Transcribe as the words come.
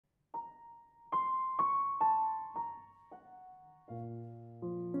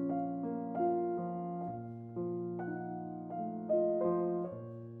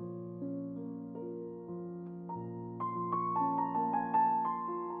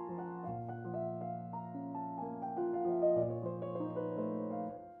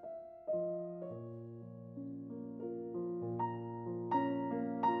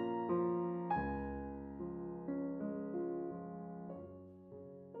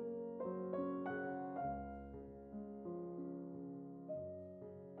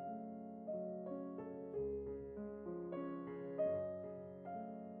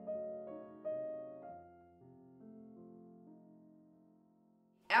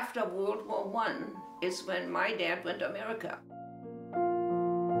After World War I is when my dad went to America.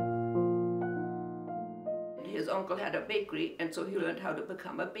 His uncle had a bakery, and so he learned how to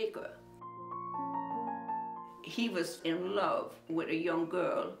become a baker. He was in love with a young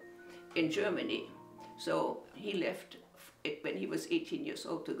girl in Germany, so he left when he was 18 years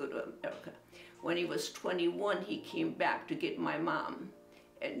old to go to America. When he was 21, he came back to get my mom,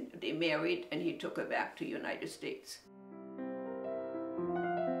 and they married, and he took her back to the United States.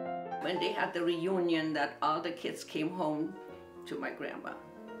 When they had the reunion, that all the kids came home to my grandma,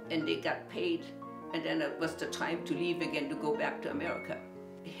 and they got paid, and then it was the time to leave again to go back to America.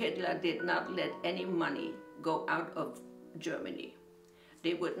 Hitler did not let any money go out of Germany.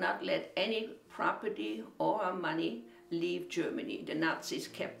 They would not let any property or money leave Germany. The Nazis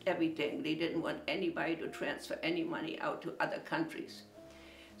kept everything. They didn't want anybody to transfer any money out to other countries.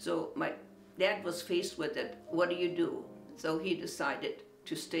 So my dad was faced with it. What do you do? So he decided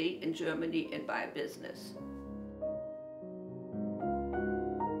to stay in Germany and buy a business.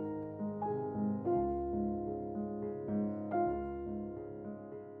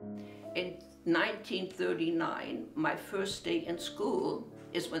 In 1939, my first day in school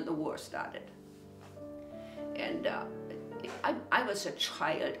is when the war started. And I was a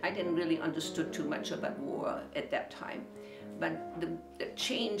child. I didn't really understood too much about war at that time. But the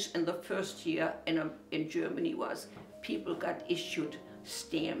change in the first year in Germany was people got issued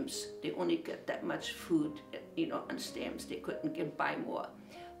stamps. They only get that much food, on stamps. They couldn't buy more.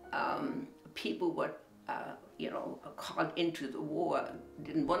 People were, called into the war.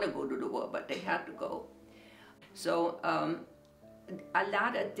 Didn't want to go to the war, but they had to go. So a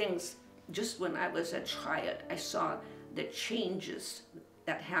lot of things, just when I was a child, I saw the changes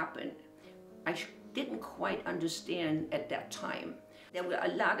that happened. I didn't quite understand at that time. There were a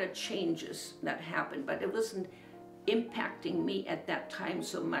lot of changes that happened, but it wasn't impacting me at that time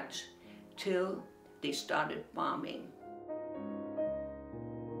so much till they started bombing.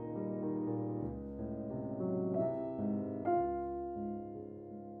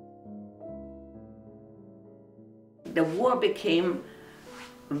 The war became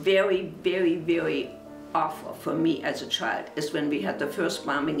very, very, very awful for me as a child is when we had the first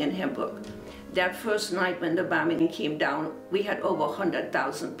bombing in Hamburg. That first night when the bombing came down, we had over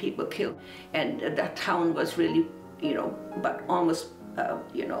 100,000 people killed, and that town was really, but almost,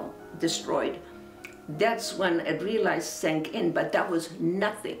 destroyed. That's when I realized sank in, but that was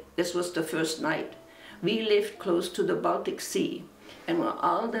nothing. This was the first night. We lived close to the Baltic Sea, and when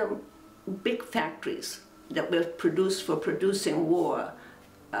all the big factories that were produced for producing war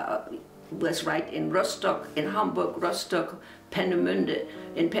was right in Rostock, in Hamburg, Rostock, Peenemünde.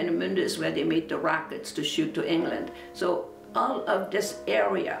 In Peenemünde is where they made the rockets to shoot to England. So all of this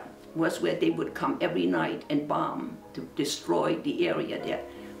area was where they would come every night and bomb to destroy the area there.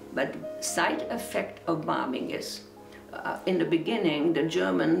 But side effect of bombing is, in the beginning, the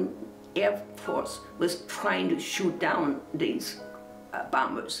German Air Force was trying to shoot down these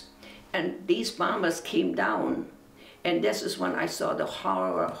bombers. And these bombers came down, and this is when I saw the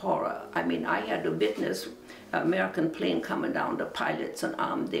horror. I mean, I had to witness an American plane coming down, the pilots, an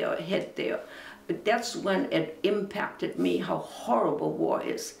arm there, a head there. But that's when it impacted me how horrible war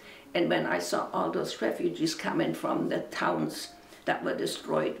is. And when I saw all those refugees coming from the towns that were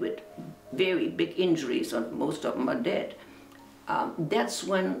destroyed with very big injuries, and most of them are dead, that's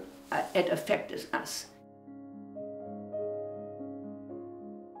when it affected us.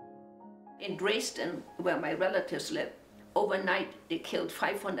 In Dresden, where my relatives lived, overnight they killed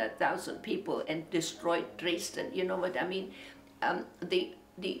 500,000 people and destroyed Dresden. You know what I mean?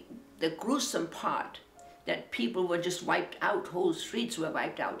 The gruesome part, that people were just wiped out, whole streets were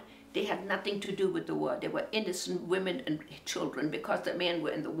wiped out. They had nothing to do with the war. They were innocent women and children because the men were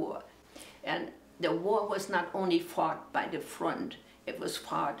in the war. And the war was not only fought by the front, it was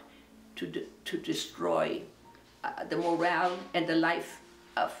fought to destroy the morale and the life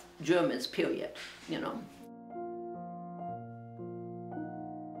of Germans, period,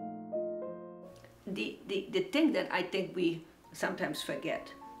 The thing that I think we sometimes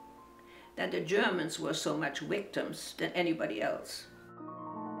forget that the Germans were so much victims than anybody else.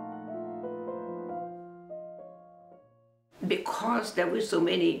 Because there were so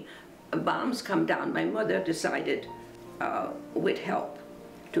many bombs come down, my mother decided, with help,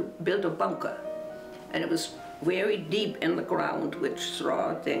 to build a bunker. And it was very deep in the ground with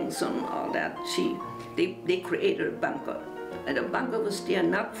straw things and all that. They created a bunker. And the bunker was there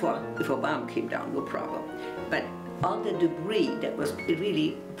not for if a bomb came down, no problem. But all the debris that was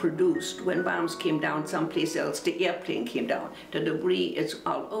really produced when bombs came down someplace else, the airplane came down, the debris is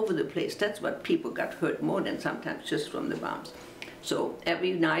all over the place. That's what people got hurt more than sometimes just from the bombs. So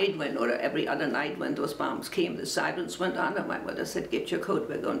every night or every other night when those bombs came, the sirens went on, and my mother said, "Get your coat,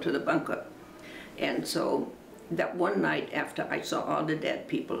 we're going to the bunker." And so that one night after I saw all the dead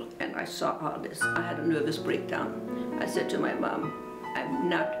people and I saw all this, I had a nervous breakdown. I said to my mom, "I'm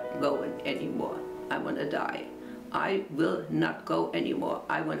not going anymore. I want to die. I will not go anymore.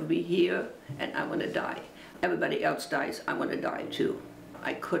 I want to be here and I want to die. Everybody else dies, I want to die too."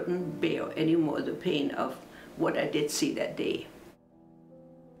 I couldn't bear anymore the pain of what I did see that day.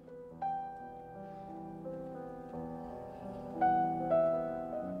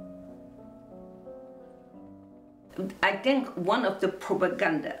 I think one of the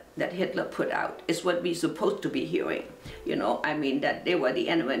propaganda that Hitler put out is what we're supposed to be hearing. You know, I mean, that they were the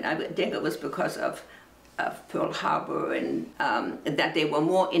enemy. And I think it was because of Pearl Harbor and that they were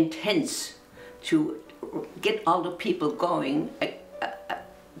more intense to get all the people going,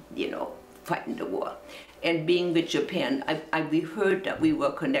 you know, fighting the war. And being with Japan, we heard that we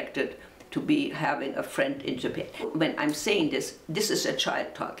were connected to be having a friend in Japan. When I'm saying this, this is a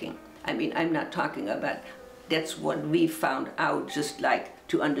child talking. I mean, I'm not talking about, that's what we found out, just like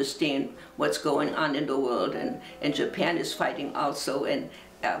to understand what's going on in the world, and Japan is fighting also, and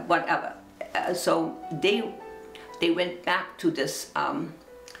whatever. So they went back to this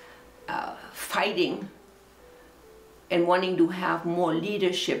fighting and wanting to have more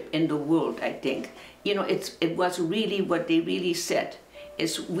leadership in the world, I think. You know, it was really what they really said,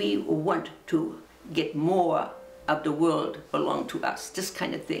 is we want to get more of the world belong to us, this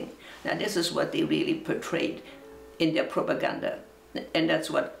kind of thing. Now this is what they really portrayed in their propaganda, and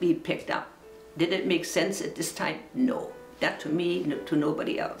that's what we picked up. Did it make sense at this time? No, not to me, to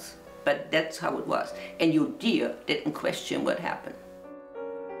nobody else. But that's how it was, and you didn't question what happened.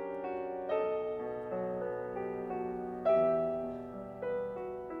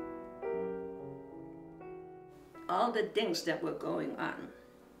 All the things that were going on,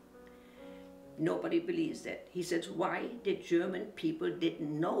 nobody believes that. He says, why did German people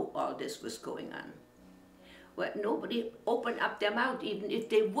didn't know all this was going on? Well, nobody opened up their mouth. Even if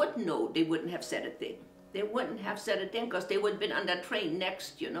they would know, they wouldn't have said a thing. They wouldn't have said a thing because they would have been on that train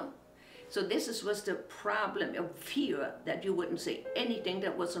next, you know. So this was the problem of fear, that you wouldn't say anything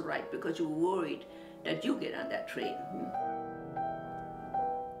that wasn't right because you were worried that you get on that train.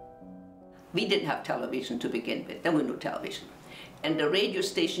 We didn't have television to begin with. There was no television. And the radio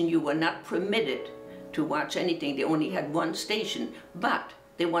station, you were not permitted to watch anything. They only had one station, but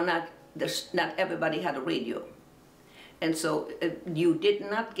they were not everybody had a radio. And so you did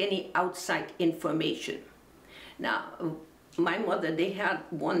not get any outside information. Now, my mother, they had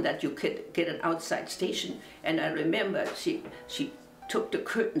one that you could get an outside station, and I remember she took the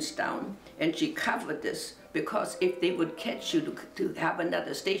curtains down and she covered this, because if they would catch you to have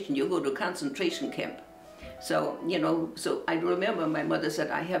another station, you go to a concentration camp. So, you know, so I remember my mother said,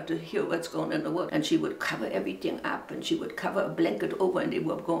 I have to hear what's going on in the world. And she would cover everything up, and she would cover a blanket over, and they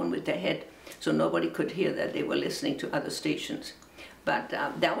were going with their head, so nobody could hear that they were listening to other stations. But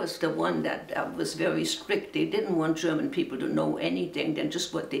that was the one that was very strict. They didn't want German people to know anything than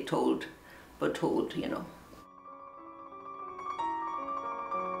just what they were told, you know.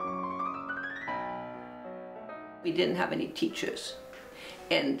 We didn't have any teachers.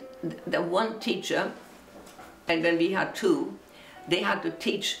 And the one teacher, and when we had two, they had to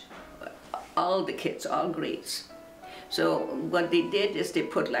teach all the kids, all grades. So what they did is they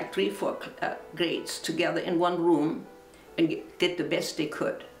put like 3 or 4 grades together in one room and did the best they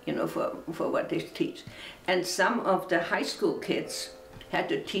could, you know, for what they teach. And some of the high school kids had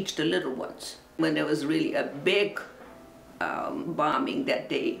to teach the little ones. When there was really a big bombing that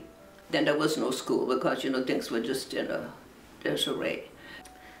day, then there was no school, because, you know, things were just in a disarray.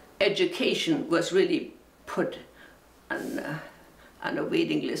 Education was really put on a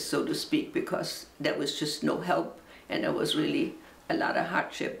waiting list, so to speak, because there was just no help, and there was really a lot of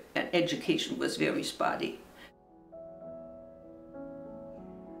hardship, and education was very spotty.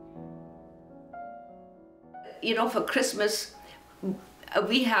 You know, for Christmas,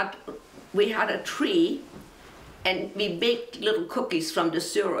 we had a tree And we baked little cookies from the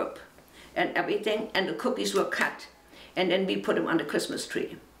syrup and everything, and the cookies were cut, and then we put them on the Christmas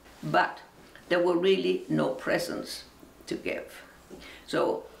tree. But there were really no presents to give.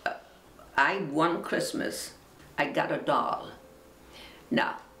 So one Christmas, I got a doll.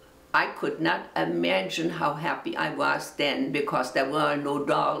 Now, I could not imagine how happy I was then, because there were no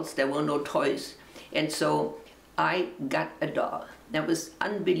dolls, there were no toys. And so I got a doll. That was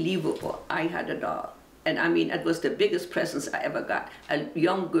unbelievable. I had a doll. And I mean, it was the biggest presents I ever got. A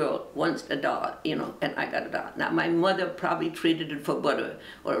young girl wants a doll, you know, and I got a doll. Now, my mother probably traded it for butter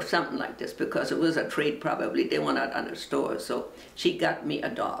or something like this, because it was a trade probably. They went out on the store, so she got me a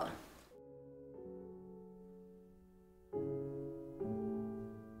doll.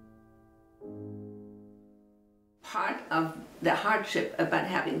 Part of the hardship about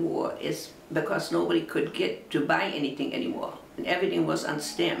having war is because nobody could get to buy anything anymore, and everything was on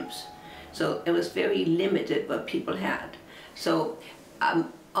stamps. So it was very limited what people had. So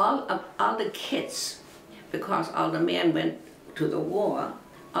all the kids, because all the men went to the war,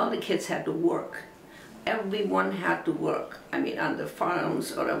 all the kids had to work. Everyone had to work. I mean, on the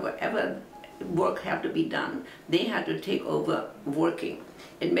farms or wherever work had to be done, they had to take over working.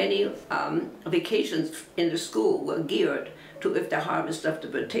 And many vacations in the school were geared to, if the harvest of the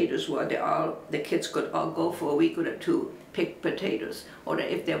potatoes were, the kids could all go for a week or two, pick potatoes. Or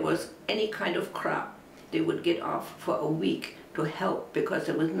if there was any kind of crop, they would get off for a week to help, because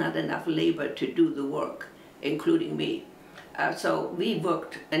there was not enough labor to do the work, including me. So we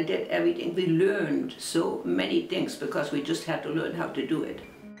worked and did everything. We learned so many things because we just had to learn how to do it.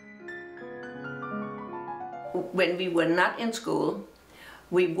 When we were not in school,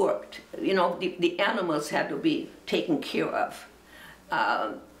 we worked. You know, the animals had to be taken care of.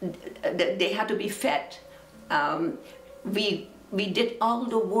 They had to be fed. We did all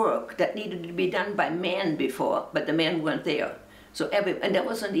the work that needed to be done by men before, but the men weren't there. So and that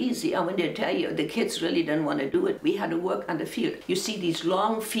wasn't easy. I want to tell you, the kids really didn't want to do it. We had to work on the field. You see these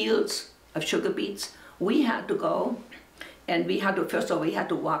long fields of sugar beets? We had to go, and we had to, first of all, we had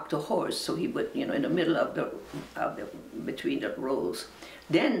to walk the horse, so he would, you know, in the middle of between the rows.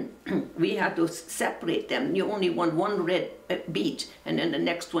 Then we had to separate them. You only want one red beet, and then the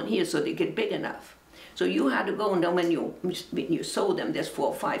next one here, so they get big enough. So you had to go, and then when you sow them, there's 4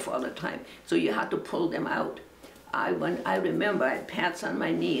 or 5 all the time. So you had to pull them out. I remember I had pads on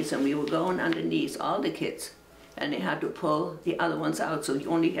my knees, and we were going on the knees, all the kids, and they had to pull the other ones out. So you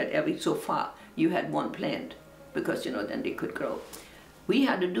only had every so far you had one plant, because, you know, then they could grow. We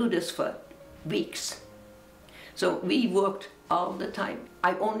had to do this for weeks. So we worked all the time.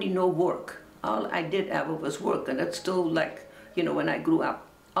 I only know work. All I did ever was work, and that's still like, you know, when I grew up,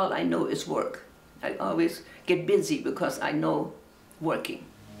 all I know is work. I always get busy because I know working.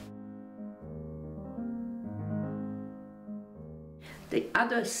 The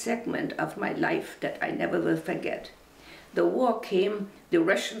other segment of my life that I never will forget, the war came, the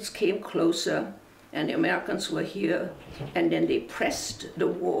Russians came closer, and the Americans were here, and then they pressed the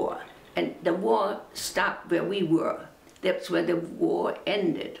war, and the war stopped where we were. That's where the war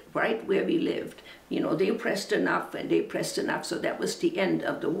ended, right where we lived. You know, they pressed enough, and they pressed enough, so that was the end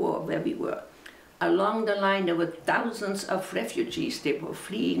of the war where we were. Along the line, there were thousands of refugees. They were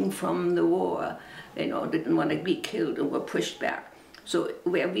fleeing from the war, you know, didn't want to be killed and were pushed back. So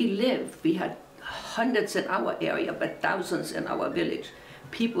where we lived, we had hundreds in our area, but thousands in our village.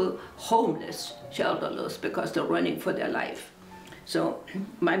 People homeless, shelterless, because they're running for their life. So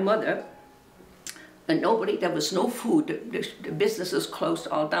my mother, and there was no food. The businesses closed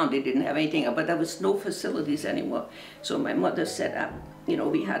all down. They didn't have anything, but there was no facilities anymore. So my mother set up, you know,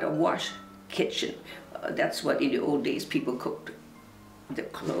 we had a wash kitchen. That's what in the old days people cooked the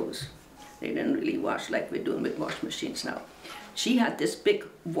clothes. They didn't really wash like we're doing with wash machines now. She had this big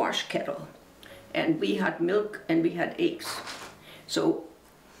wash kettle, and we had milk and we had eggs. So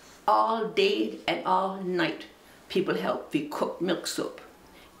all day and all night, people helped. We cooked milk soup,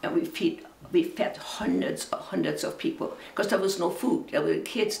 and we fed hundreds of people, because there was no food. There were the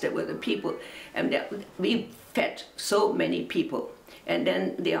kids, there were the people, and we fed so many people. And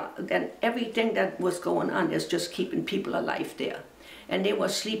then everything that was going on is just keeping people alive there. And they were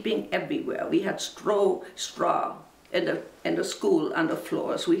sleeping everywhere. We had straw in the school on the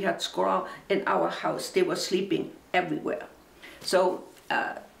floors. We had straw in our house. They were sleeping everywhere. So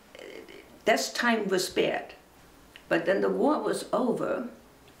this time was bad. But then the war was over,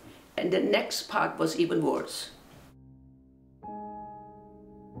 and the next part was even worse.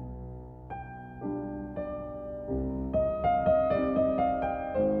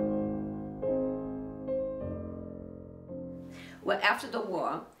 Well, after the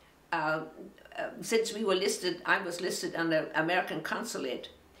war, since we were listed, I was listed on the American consulate,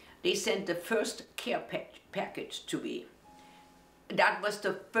 they sent the first care package to me. That was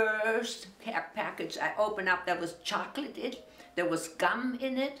the first care package I opened up. There was chocolate in it, there was gum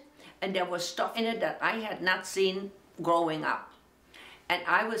in it, and there was stuff in it that I had not seen growing up. And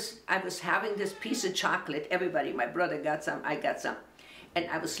I was having this piece of chocolate. Everybody, my brother got some, I got some. And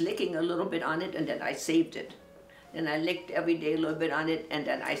I was licking a little bit on it, and then I saved it. And I licked every day a little bit on it, and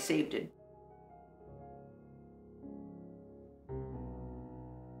then I saved it.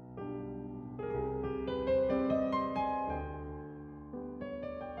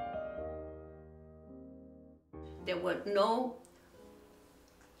 There was no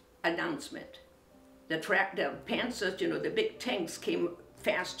announcement. The Panzers, you know, the big tanks came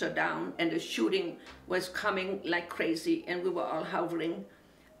faster down, and the shooting was coming like crazy, and we were all hovering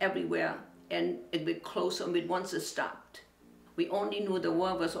everywhere, and it would close and once it stopped. We only knew the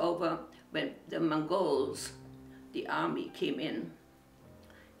war was over when the Mongols, the army, came in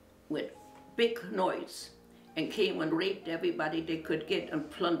with big noise and came and raped everybody they could get and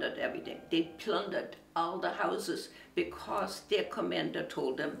plundered everything. They plundered all the houses because their commander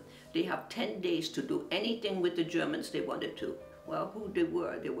told them they have 10 days to do anything with the Germans they wanted to. Well, who they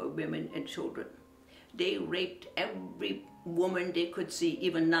were women and children. They raped every woman they could see,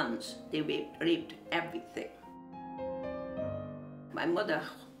 even nuns. They raped everything. My mother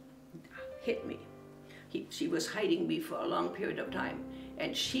hit me. She was hiding me for a long period of time.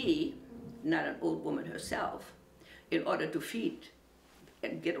 And she, not an old woman herself, in order to feed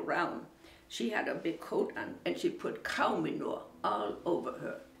and get around, she had a big coat on, and she put cow manure all over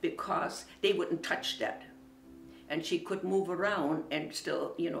her because they wouldn't touch that. And she could move around and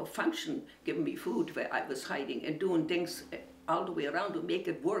still, you know, function, giving me food where I was hiding and doing things all the way around to make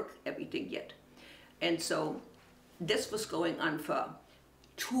it work, everything yet. And so this was going on for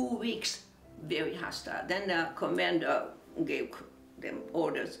 2 weeks, very hostile. Then the commander gave them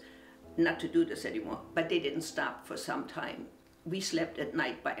orders not to do this anymore, but they didn't stop for some time. We slept at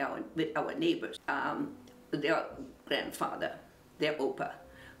night with our neighbors. Their grandfather, their Opa,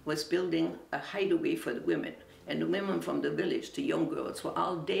 was building a hideaway for the women. And the women from the village, the young girls, were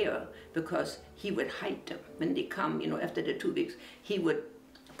all there because he would hide them. When they come, you know, after the 2 weeks, he would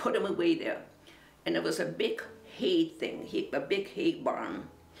put them away there. And there was a big hay thing, a big hay barn.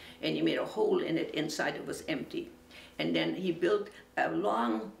 And he made a hole in it, inside it was empty. And then he built a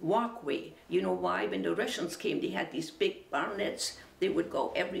long walkway. You know why? When the Russians came, they had these big barnets. They would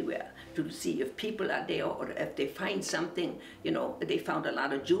go everywhere to see if people are there or if they find something. You know, they found a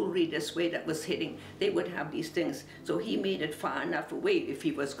lot of jewelry this way that was hidden. They would have these things. So he made it far enough away if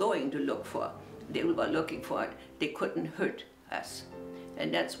he was going to look for. They were looking for it. They couldn't hurt us.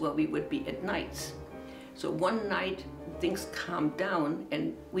 And that's where we would be at nights. So one night, things calmed down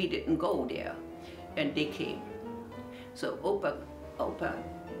and we didn't go there. And they came. So Opa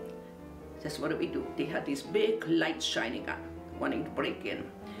says, what do we do? They had these big lights shining on, wanting to break in.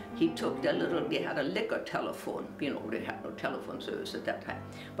 He took their they had a liquor telephone. You know, they had no telephone service at that time.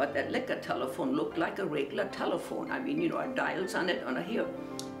 But that liquor telephone looked like a regular telephone. I mean, you know, dials on it, on a here.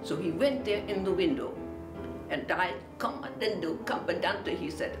 So he went there in the window and dialed, Commandante, Commandante, he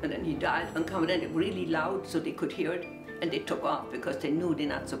said. And then he dialed and Commandante really loud so they could hear it. And they took off because they knew they're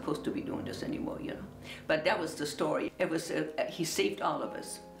not supposed to be doing this anymore, you know. But that was the story. It was, he saved all of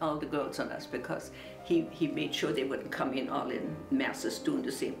us, all the girls and us, because he made sure they wouldn't come in all in masses doing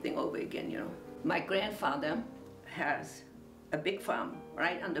the same thing over again, you know. My grandfather has a big farm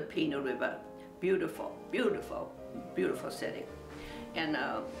right on the Pena River. Beautiful, beautiful, beautiful setting. And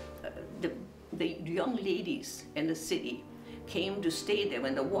the young ladies in the city came to stay there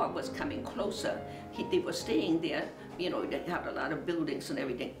when the war was coming closer. They were staying there, you know, they had a lot of buildings and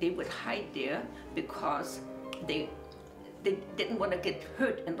everything. They would hide there because they didn't want to get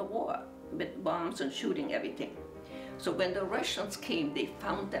hurt in the war with bombs and shooting everything. So when the Russians came, they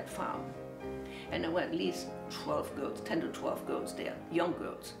found that farm. And there were at least 12 girls, 10 to 12 girls there, young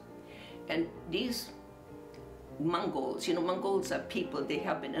girls. And these Mongols, you know, Mongols are people, they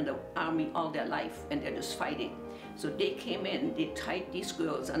have been in the army all their life and they're just fighting. So they came in, they tied these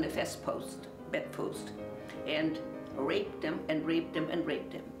girls on the bedpost, and raped them and raped them and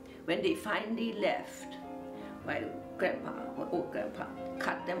raped them. When they finally left, my old grandpa,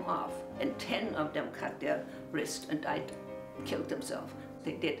 cut them off, and 10 of them cut their wrist and died, killed themselves.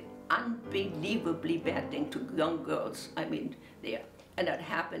 They did unbelievably bad thing to young girls, I mean, there. And that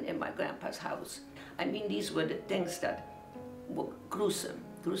happened in my grandpa's house. I mean, these were the things that were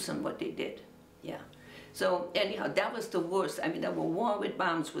gruesome what they did, yeah. So anyhow, that was the worst. I mean, the war with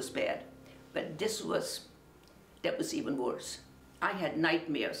bombs was bad, but that was even worse. I had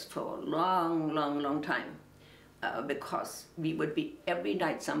nightmares for a long, long, long time because we would be, every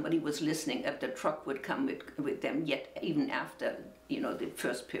night somebody was listening if the truck would come with them, yet even after, the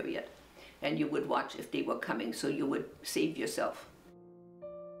first period. And you would watch if they were coming, so you would save yourself.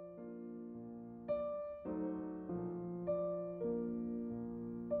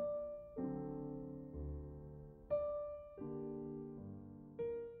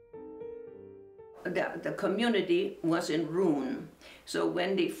 The community was in ruin. So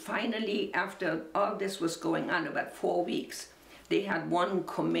when they finally, after all this was going on, about 4 weeks, they had one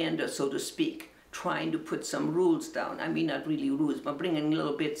commander, so to speak, trying to put some rules down. I mean, not really rules, but bringing a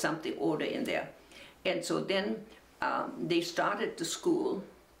little bit something order in there. And so then they started the school.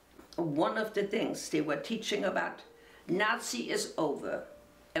 One of the things they were teaching about, Nazi is over,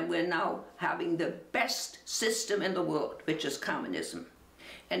 and we're now having the best system in the world, which is communism.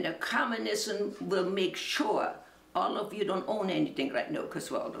 And the communism will make sure all of you don't own anything right now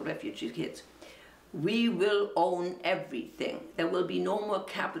because we're all the refugee kids. We will own everything. There will be no more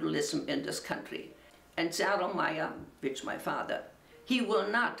capitalism in this country. And Zerlmeyer, which my father, he will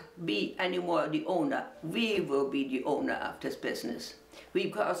not be anymore the owner. We will be the owner of this business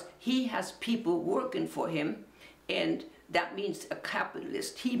because he has people working for him, and that means a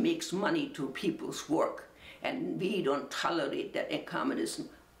capitalist. He makes money to people's work, and we don't tolerate that in communism.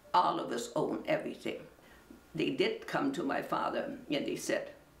 All of us own everything. They did come to my father and they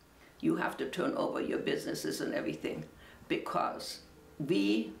said, you have to turn over your businesses and everything because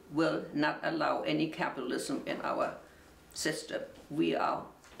we will not allow any capitalism in our system. We are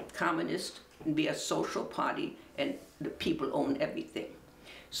communist, we are a social party, and the people own everything.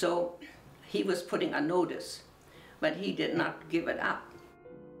 So he was putting a notice, but he did not give it up.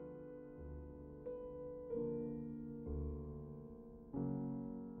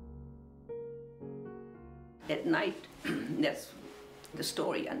 At night, that's the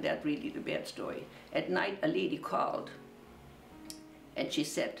story, and that's really the bad story. At night, a lady called, and she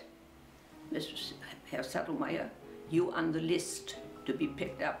said, Mr. Herr Sattelmeyer, you on the list to be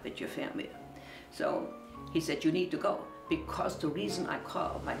picked up with your family. So he said, you need to go, because the reason I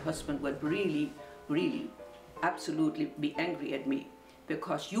called, my husband would really, really, absolutely be angry at me,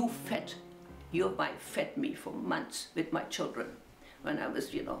 because your wife fed me for months with my children when I was,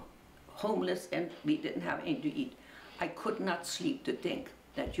 homeless and we didn't have anything to eat. I could not sleep to think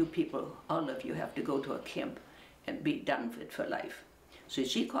that you people, all of you, have to go to a camp and be done with for life. So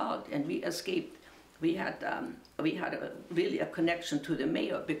she called and we escaped. We had really a connection to the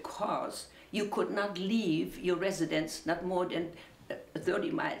mayor because you could not leave your residence not more than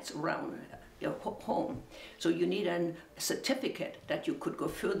 30 miles around your home. So you need a certificate that you could go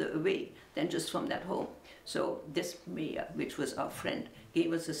further away than just from that home. So this mayor, which was our friend,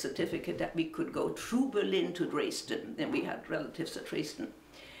 gave us a certificate that we could go through Berlin to Dresden, and we had relatives at Dresden.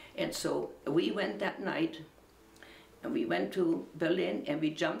 And so we went that night, and we went to Berlin, and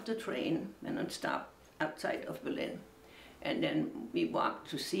we jumped the train and then stopped outside of Berlin. And then we walked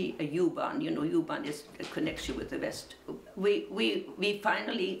to see a U-Bahn. U-Bahn connects you with the West. We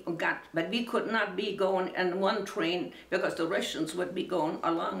finally got, but we could not be going on one train because the Russians would be going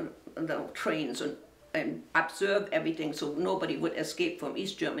along the trains and observe everything so nobody would escape from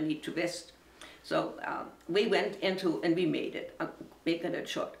East Germany to West. So we went into, and we made it. Making it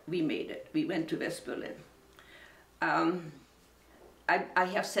short, we made it. We went to West Berlin. I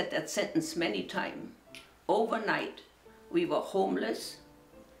have said that sentence many times. Overnight, we were homeless,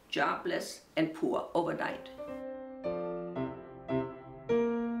 jobless, and poor overnight.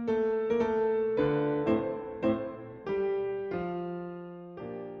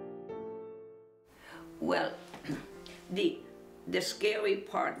 Well, the scary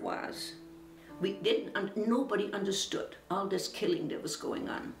part was nobody understood all this killing that was going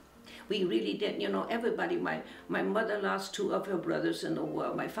on. We really didn't, everybody, my mother lost 2 of her brothers in the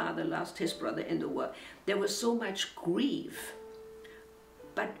war, my father lost his brother in the war. There was so much grief,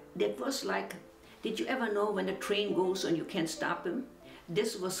 but it was like, did you ever know when a train goes and you can't stop him?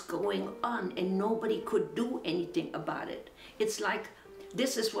 This was going on and nobody could do anything about it. It's like,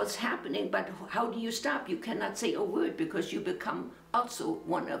 this is what's happening, but how do you stop? You cannot say a word because you become also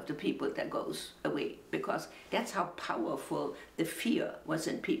one of the people that goes away, because that's how powerful the fear was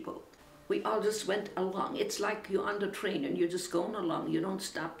in people. We all just went along. It's like you're on the train and you're just going along. You don't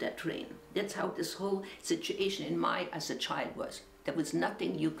stop that train. That's how this whole situation as a child was. There was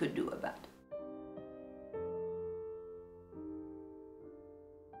nothing you could do about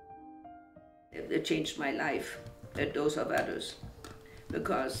it. It changed my life and those of others,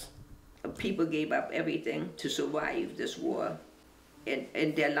 because people gave up everything to survive this war,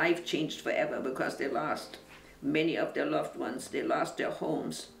 and their life changed forever because they lost Many of their loved ones, they lost their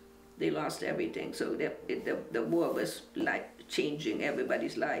homes, they lost everything. So the war was like changing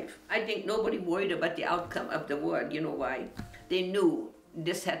everybody's life. I think nobody worried about the outcome of the war. You know why? They knew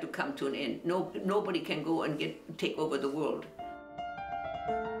this had to come to an end. Nobody can go and take over the world.